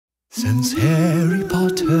Since Harry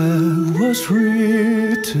Potter was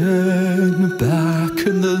written back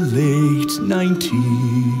in the late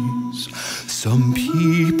 90s, some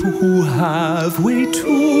people who have way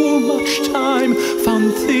too much time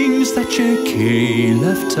found things that J.K.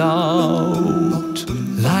 left out.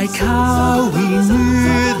 Like how we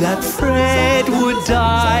knew that Fred would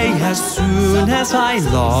die as soon as I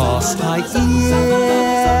lost my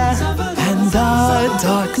ear. And the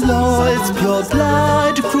Dark Lord's pure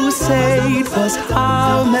blood crusade was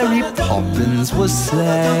how Mary Poppins was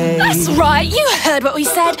slain. That's right, you heard what we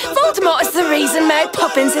said. Voldemort is the reason Mary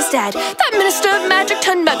Poppins is dead. That minister of magic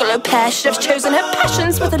turned Megalopair should have chosen her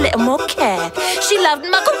passions with a little more care. She loved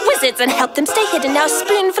muggle wizards and helped them stay hidden. Now a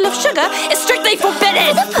spoonful of sugar is strictly forbidden.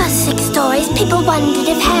 For the first 6 stories, people wondered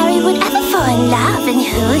if Harry would ever fall in love and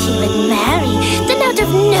who he would marry. Then out of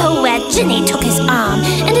nowhere, Ginny took his arm,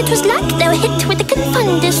 and it was like they were hit with a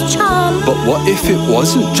confundus charm. But what if it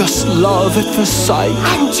wasn't just love at first sight?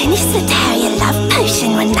 And Ginny slipped Harry a love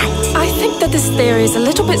potion one night. I think that this theory is a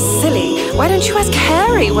little bit silly. Why don't you ask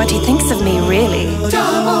Harry what he thinks of me, really?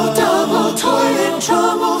 Double, double, toilet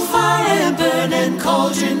trouble, fire and burning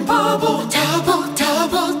cauldron bubble. Double,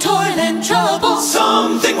 double, toilet trouble.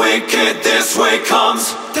 Something wicked this way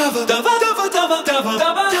comes. Double, double, double, double, double,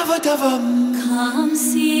 double, double, double. Come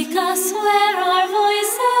seek us where our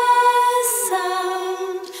voices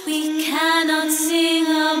sound. We cannot sing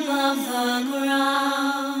above the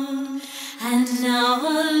ground. And now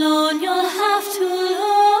alone you'll have to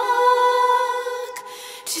look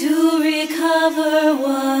to recover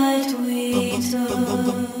what we took.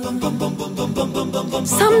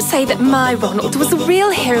 Some say that my Ronald was the real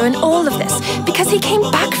hero in all of this because he came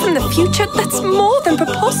back from the future. That's more than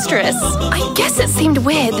preposterous. I guess it seemed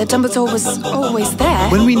weird that Dumbledore was always there.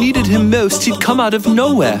 When we needed him most, he'd come out of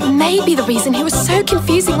nowhere. Maybe the reason he was so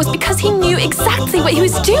confusing was because he knew exactly what he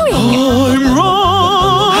was doing. I'm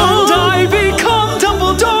wrong, and I become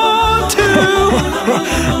Dumbledore too.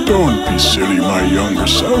 Don't be silly, my younger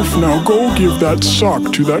self. Now go give that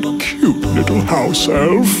sock to that cute little house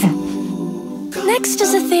elf. Next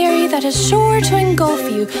is a theory that is sure to engulf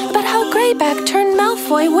you about how Greyback turned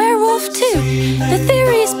Malfoy werewolf too. The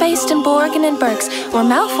theory is based in Borgin and Burke's, where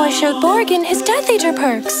Malfoy showed Borgin his Death Eater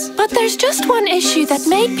perks. But there's just one issue that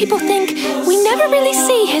made people think we never really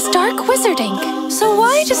see his dark wizard ink. So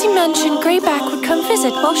why does he mention Greyback would come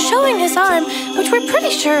visit while showing his arm, which we're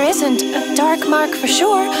pretty sure isn't a dark mark for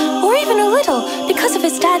sure, or even a little, because of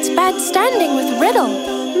his dad's bad standing with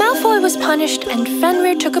Riddle? Malfoy was punished and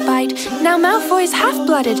Fenrir took a bite. Now Malfoy's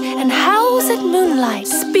half-blooded and howls at moonlight.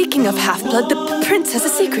 Speaking of half-blood, the prince has a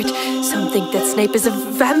secret. Some think that Snape is a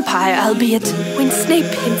vampire, albeit when Snape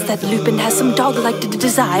hints that Lupin has some dog-like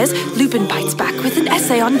desires, Lupin bites back with an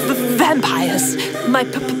essay on vampires. My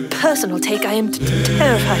personal take, I am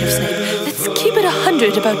terrified of Snape. Let's keep it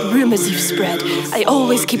 100 about rumors you've spread. I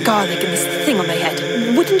always keep garlic in this thing on my head.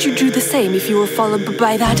 Wouldn't you do the same if you were followed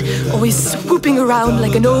by that? Always swooping around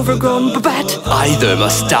like an overgrown bat? Either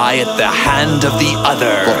must die at the hand of the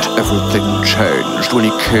other. But everything changed when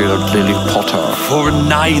he killed Lily Potter. For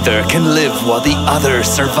neither can live while the other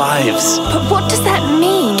survives. But what does that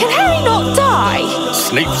mean? Can Harry not die?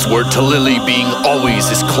 Snape's word to Lily being always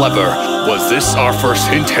is clever. Was this our first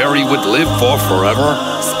hint Harry would live for forever?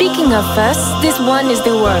 Speaking of firsts, this one is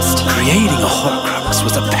the worst. Creating a Horcrux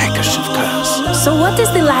was a peckish of curse. So what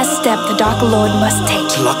is the last step the Dark Lord must take?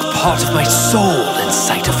 To lock part of my soul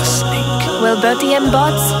inside of a snake. Will Bertie and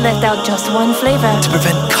Bots let out just one flavor? To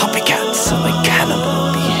prevent copycats of my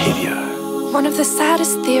cannibal behavior. One of the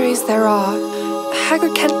saddest theories there are.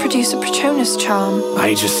 Hagrid can't produce a Patronus charm.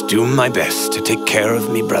 I just do my best to take care of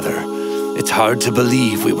me brother. It's hard to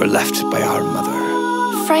believe we were left by our mother.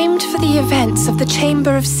 Framed for the events of the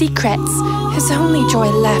Chamber of Secrets, his only joy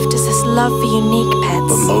left is his love for unique pets.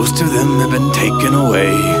 But most of them have been taken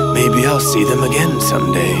away. Maybe I'll see them again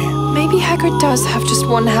someday. Maybe Hagrid does have just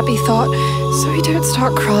one happy thought, so he don't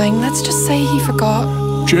start crying. Let's just say he forgot.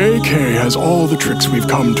 J.K. has all the tricks we've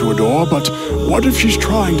come to adore, but what if she's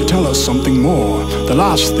trying to tell us something more? The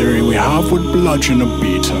last theory we have would bludgeon a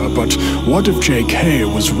beater, but what if J.K.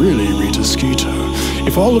 was really Rita Skeeter?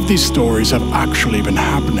 If all of these stories have actually been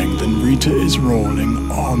happening, then Rita is rolling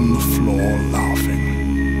on the floor laughing.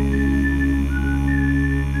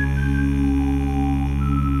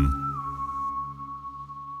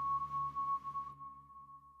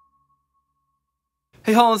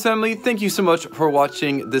 Hey Hollens family, thank you so much for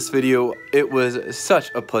watching this video. It was such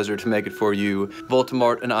a pleasure to make it for you.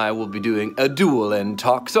 Voldemort and I will be doing a dual end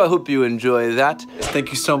talk, so I hope you enjoy that. Thank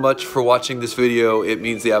you so much for watching this video. It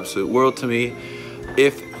means the absolute world to me.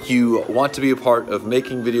 If you want to be a part of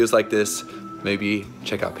making videos like this, maybe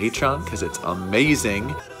check out Patreon because it's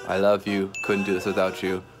amazing. I love you. Couldn't do this without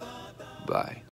you. Bye.